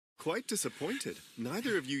Quite disappointed.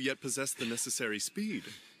 Neither of you yet possess the necessary speed.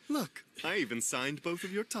 Look, I even signed both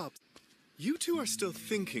of your tops. You two are still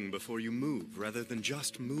thinking before you move, rather than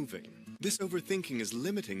just moving. This overthinking is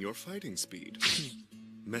limiting your fighting speed.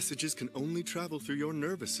 Messages can only travel through your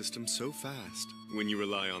nervous system so fast. When you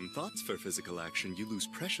rely on thoughts for physical action, you lose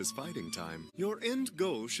precious fighting time. Your end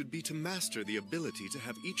goal should be to master the ability to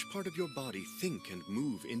have each part of your body think and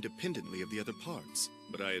move independently of the other parts.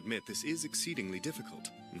 But I admit this is exceedingly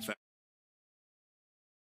difficult.